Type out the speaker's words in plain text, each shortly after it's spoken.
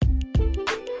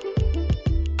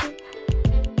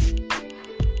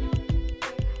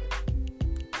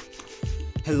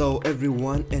Hello,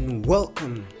 everyone, and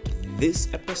welcome to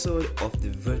this episode of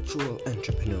The Virtual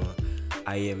Entrepreneur.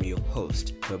 I am your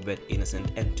host, Herbert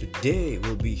Innocent, and today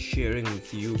we'll be sharing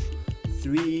with you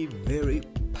 3 very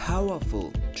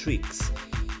powerful tricks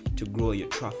to grow your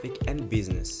traffic and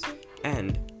business,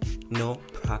 and no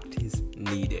practice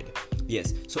needed.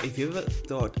 Yes, so if you ever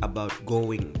thought about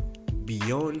going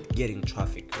beyond getting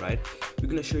traffic, right, we're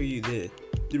going to show you the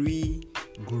 3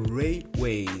 great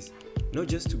ways not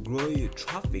just to grow your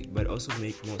traffic but also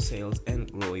make more sales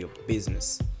and grow your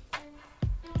business.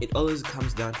 It always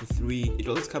comes down to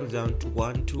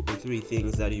 1, 2 or 3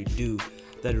 things that you do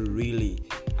that really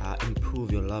improve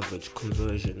your leverage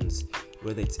conversions,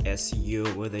 whether it's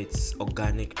SEO, whether it's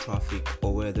organic traffic,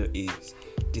 or whether it's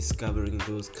discovering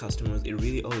those customers. It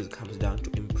really always comes down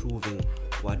to improving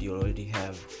what you already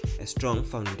have. A strong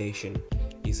foundation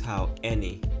is how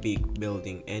any big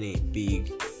building, any big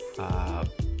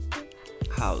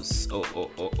house or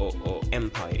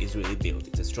empire is really built.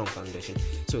 It's a strong foundation.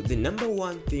 So the number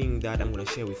one thing that I'm going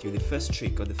to share with you, the first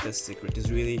trick or the first secret,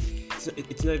 is really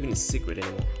it's not even a secret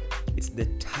anymore. It's the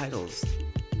titles,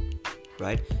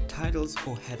 right? Titles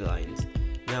or headlines.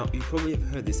 Now, you probably have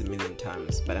heard this a million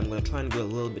times, but I'm going to try and go a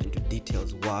little bit into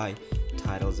details why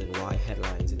titles and why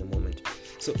headlines in a moment.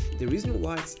 So the reason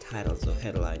why it's titles or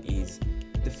headline is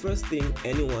the first thing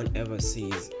anyone ever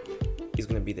sees is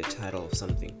going to be the title of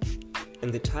something.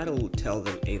 And the title will tell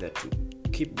them either to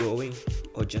keep going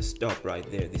or just stop right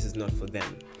there. This is not for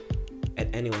them at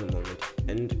any one moment.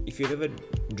 And if you've ever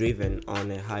driven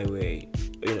on a highway,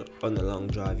 on a long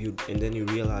drive, and then you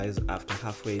realize after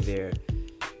halfway there,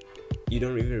 you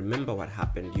don't even remember what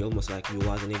happened. You're almost like you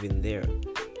wasn't even there.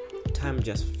 Time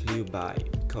just flew by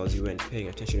because you weren't paying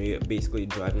attention. You're basically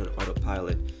driving on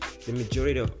autopilot. The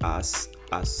majority of us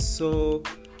are so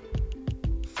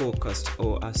focused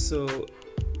or are so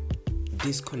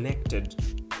disconnected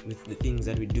with the things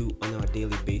that we do on our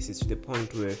daily basis, to the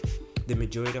point where the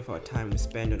majority of our time we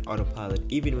spend on autopilot.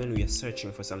 Even when we are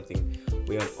searching for something,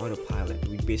 we are on autopilot.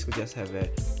 We basically just have a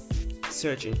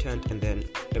search intent, and then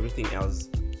everything else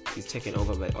is taken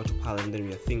over by autopilot, and then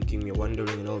we are thinking, we are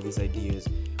wondering, and all these ideas,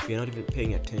 we are not even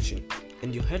paying attention.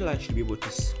 And your headline should be able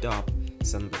to stop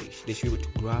somebody. They should be able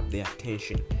to grab their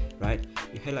attention, right?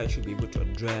 Your headline should be able to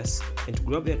address, and to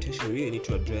grab their attention, you really need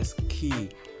to address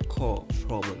key core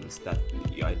problems that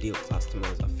your ideal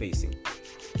customers are facing.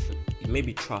 It may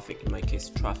be traffic, in my case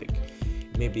traffic,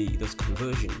 it may be those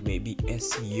conversions, it may be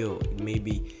SEO, it may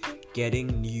be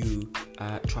getting new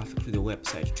traffic to the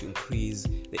website to increase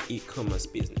the e-commerce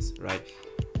business, right?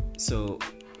 So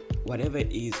whatever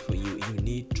it is for you, you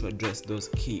need to address those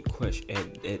key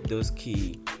questions, those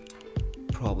key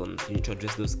problems. You need to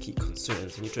address those key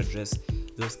concerns. You need to address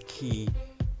those key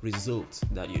results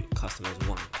that your customers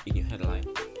want in your headline,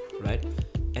 right?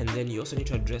 And then you also need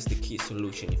to address the key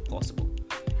solution if possible.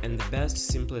 And the best,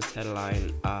 simplest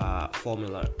headline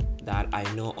formula that I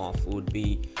know of would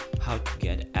be how to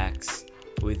get X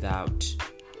without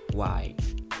Y,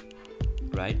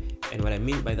 right? And what I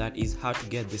mean by that is how to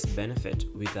get this benefit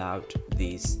without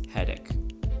this headache,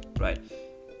 right?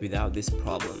 Without this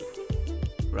problem,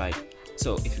 right?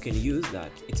 So if you can use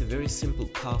that, it's a very simple,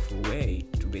 powerful way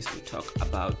to basically talk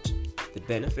about the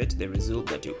benefit, the result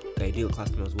that your ideal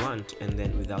customers want, and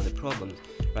then without the problems,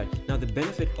 right? Now, the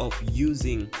benefit of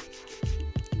using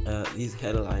these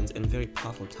headlines and very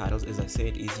powerful titles, as I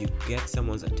said, is you get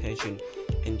someone's attention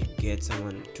and you get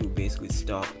someone to basically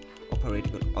stop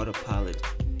operating on autopilot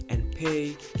and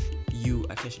pay you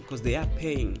attention, because they are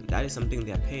paying. That is something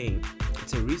they are paying.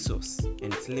 It's a resource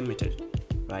and it's limited,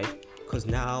 right? Because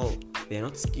now they're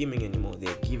not scheming anymore.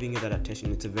 They're giving you that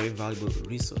attention. It's a very valuable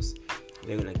resource.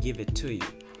 They're going to give it to you,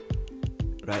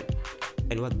 right?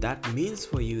 And what that means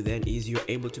for you then is you're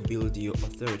able to build your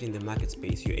authority in the market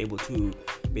space. You're able to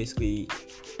basically,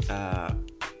 you're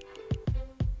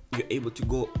able to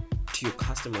go to your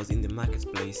customers in the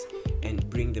marketplace and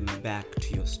bring them back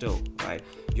to your store, right?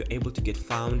 You're able to get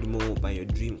found more by your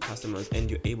dream customers, and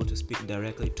you're able to speak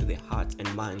directly to their hearts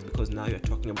and minds, because now you're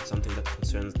talking about something that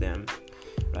concerns them,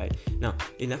 right? Now,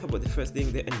 enough about the first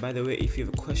thing there. And by the way, if you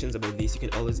have questions about this, you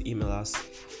can always email us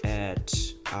at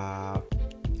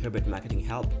Herbert Marketing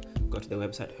Help. Go to the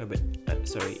website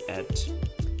at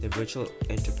the Virtual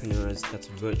Entrepreneurs. That's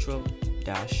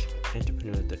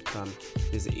virtual-entrepreneurs.com.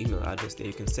 There's an email address there.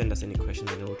 You can send us any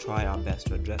questions, and we'll try our best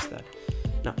to address that.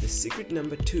 Now, the secret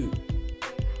number 2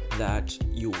 that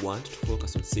you want to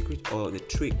focus on, second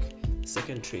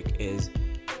trick, is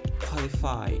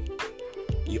qualify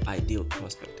your ideal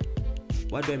prospect.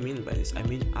 What do I mean by this? I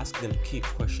mean, ask them key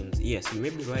questions. Yes, you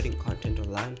may be writing content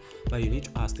online, but you need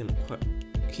to ask them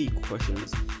key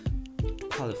questions to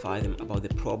qualify them about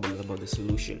the problem, about the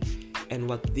solution. And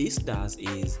what this does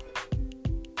is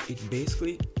it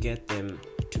basically gets them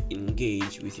to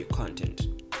engage with your content,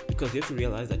 because you have to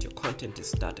realize that your content is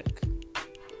static.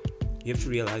 You have to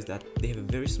realize that they have a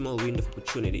very small window of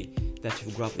opportunity that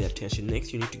you've grabbed their attention.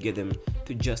 Next, you need to get them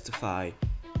to justify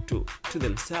to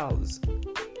themselves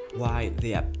why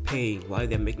they are paying, why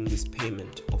they're making this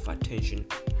payment of attention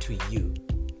to you,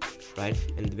 right?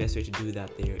 And the best way to do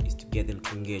that there is to get them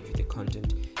to engage with the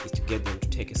content, is to get them to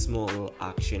take a small little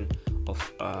action of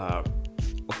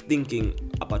thinking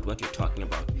about what you're talking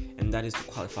about, and that is to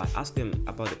qualify. Ask them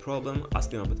about the problem, ask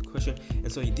them about the question,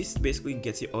 and so this basically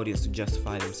gets your audience to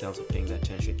justify themselves for paying their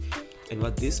attention. And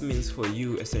what this means for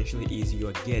you essentially is you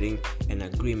are getting an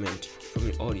agreement from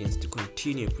your audience to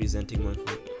continue presenting more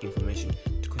information,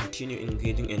 to continue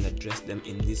engaging and address them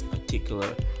in this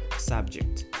particular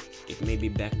subject. It may be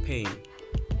back pain.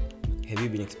 Have you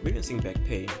been experiencing back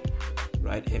pain?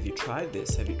 Right? Have you tried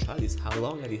this? Have you tried this? How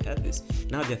long have you had this?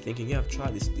 Now they're thinking, yeah, I've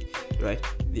tried this, right?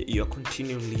 You're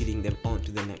continuing leading them on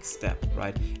to the next step,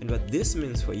 right? And what this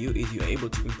means for you is you're able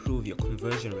to improve your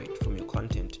conversion rate from your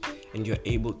content, and you're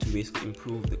able to basically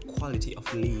improve the quality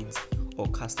of leads or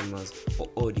customers or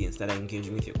audience that are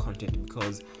engaging with your content,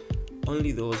 because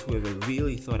only those who have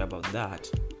really thought about that,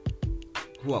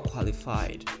 who are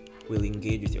qualified, will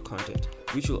engage with your content,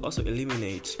 which will also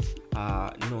eliminate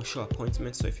no-show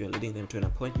appointments. So if you're leading them to an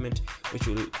appointment, which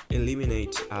will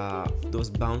eliminate those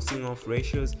bouncing off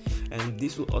ratios, and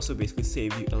this will also basically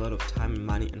save you a lot of time,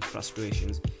 money, and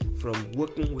frustrations from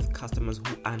working with customers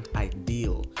who aren't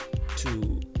ideal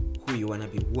to who you want to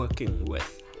be working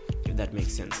with, if that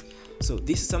makes sense. So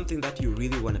this is something that you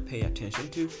really want to pay attention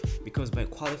to, because by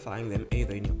qualifying them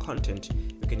either in your content,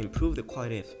 you can improve the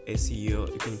quality of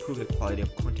SEO, you can improve the quality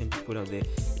of content you put out there,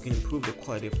 you can improve the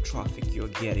quality of traffic you're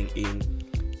getting in,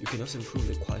 you can also improve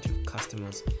the quality of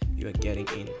customers you are getting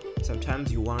in.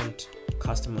 Sometimes you want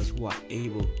customers who are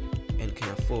able and can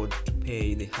afford to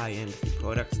pay the high end of the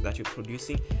products that you're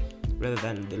producing rather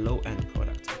than the low end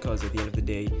products, because at the end of the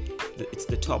day, it's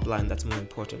the top line that's more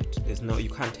important. You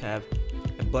can't have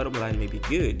a bottom line may be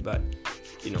good, but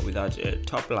without a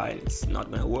top line, it's not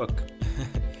going to work.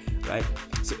 Right?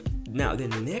 So now the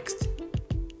next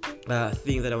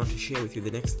thing that I want to share with you,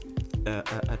 the next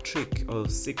a trick or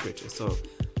secret so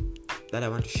that I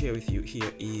want to share with you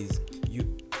here is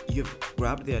you've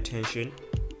grabbed their attention,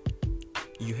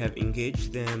 you have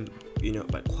engaged them,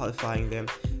 by qualifying them.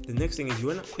 The next thing is you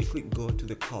want to quickly go to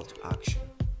the call to action.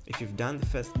 If you've done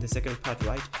the second part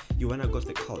right, you want to go to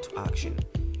the call to action.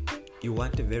 You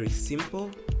want a very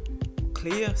simple,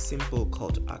 clear, simple call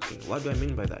to action. What do I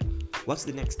mean by that? What's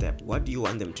the next step? What do you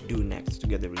want them to do next to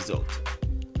get the result?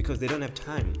 Because they don't have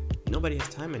time. Nobody has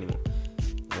time anymore,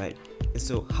 right? And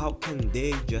so how can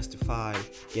they justify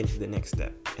getting to the next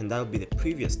step? And that would be the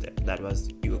previous step. That was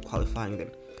you were qualifying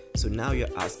them. So now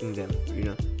you're asking them,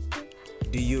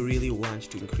 do you really want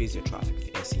to increase your traffic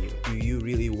with SEO? Do you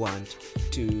really want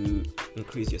to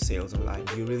increase your sales online?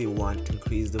 Do you really want to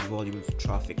increase the volume of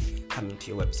traffic coming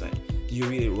to your website? Do you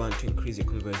really want to increase your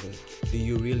conversion? Do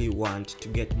you really want to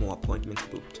get more appointments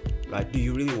booked? Right? Do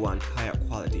you really want higher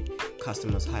quality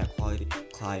customers, higher quality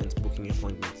clients booking your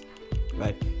appointments?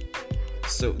 Right?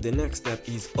 So the next step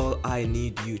is, all I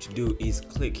need you to do is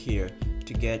click here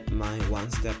to get my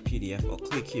one-step PDF, or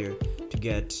click here to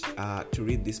get to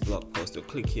read this blog post, or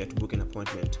click here to book an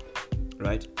appointment,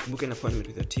 right? Book an appointment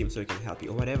with your team so it can help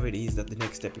you, or whatever it is that the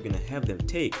next step you're going to have them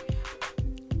take.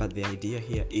 But the idea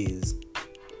here is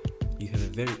you have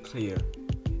a very clear,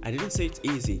 I didn't say it's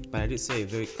easy, but I did say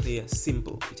very clear,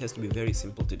 simple. It has to be very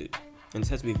simple to do, and it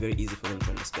has to be very easy for them to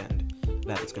understand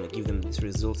that it's going to give them this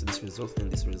result, and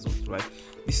this result, right?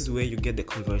 This is where you get the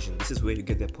conversion, this is where you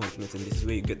get the appointments, and this is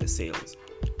where you get the sales,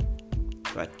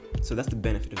 right? So that's the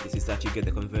benefit of this, is that you get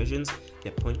the conversions, the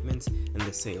appointments, and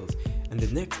the sales. And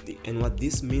the next thing, and what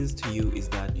this means to you, is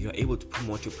that you're able to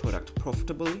promote your product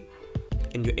profitably,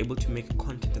 and you're able to make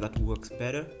content that works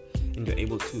better, and you're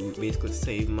able to basically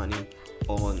save money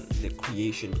on the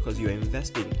creation, because you're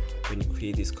investing when you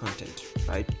create this content,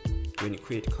 right? When you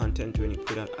create content, when you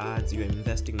put out ads, you're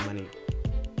investing money,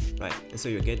 right? And so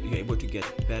you're able to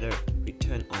get better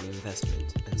return on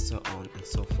investment, and so on and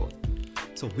so forth.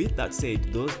 So with that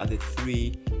said, those are the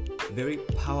 3 very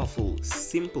powerful,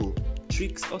 simple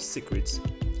tricks or secrets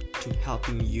to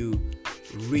helping you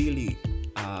really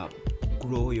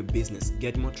grow your business,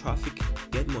 get more traffic,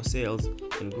 get more sales,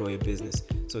 and grow your business.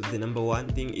 So the number one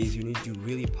thing is you need to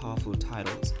really powerful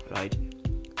titles, right?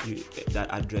 That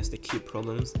address the key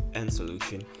problems and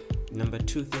solution. Number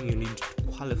 2 thing, you need to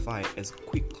qualify as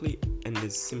quickly and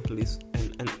as simple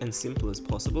as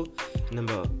possible.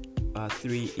 Number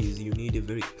 3 is you need a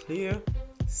very clear,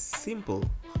 simple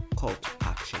call to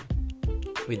action.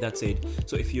 With that said,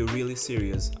 so if you're really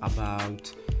serious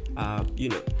about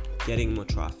getting more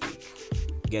traffic,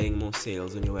 getting more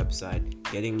sales on your website,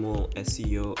 getting more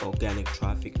SEO, organic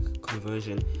traffic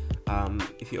conversion,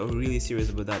 if you're really serious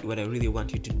about that, what I really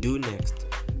want you to do next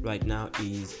right now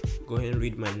is go ahead and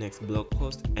read my next blog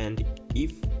post, and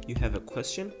if you have a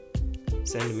question,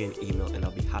 send me an email and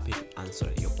I'll be happy to answer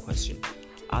your question.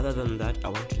 Other than that, I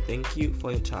want to thank you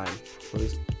for your time, for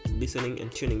listening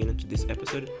and tuning into this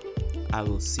episode. I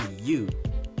will see you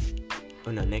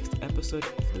on our next episode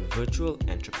of The Virtual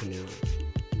Entrepreneur.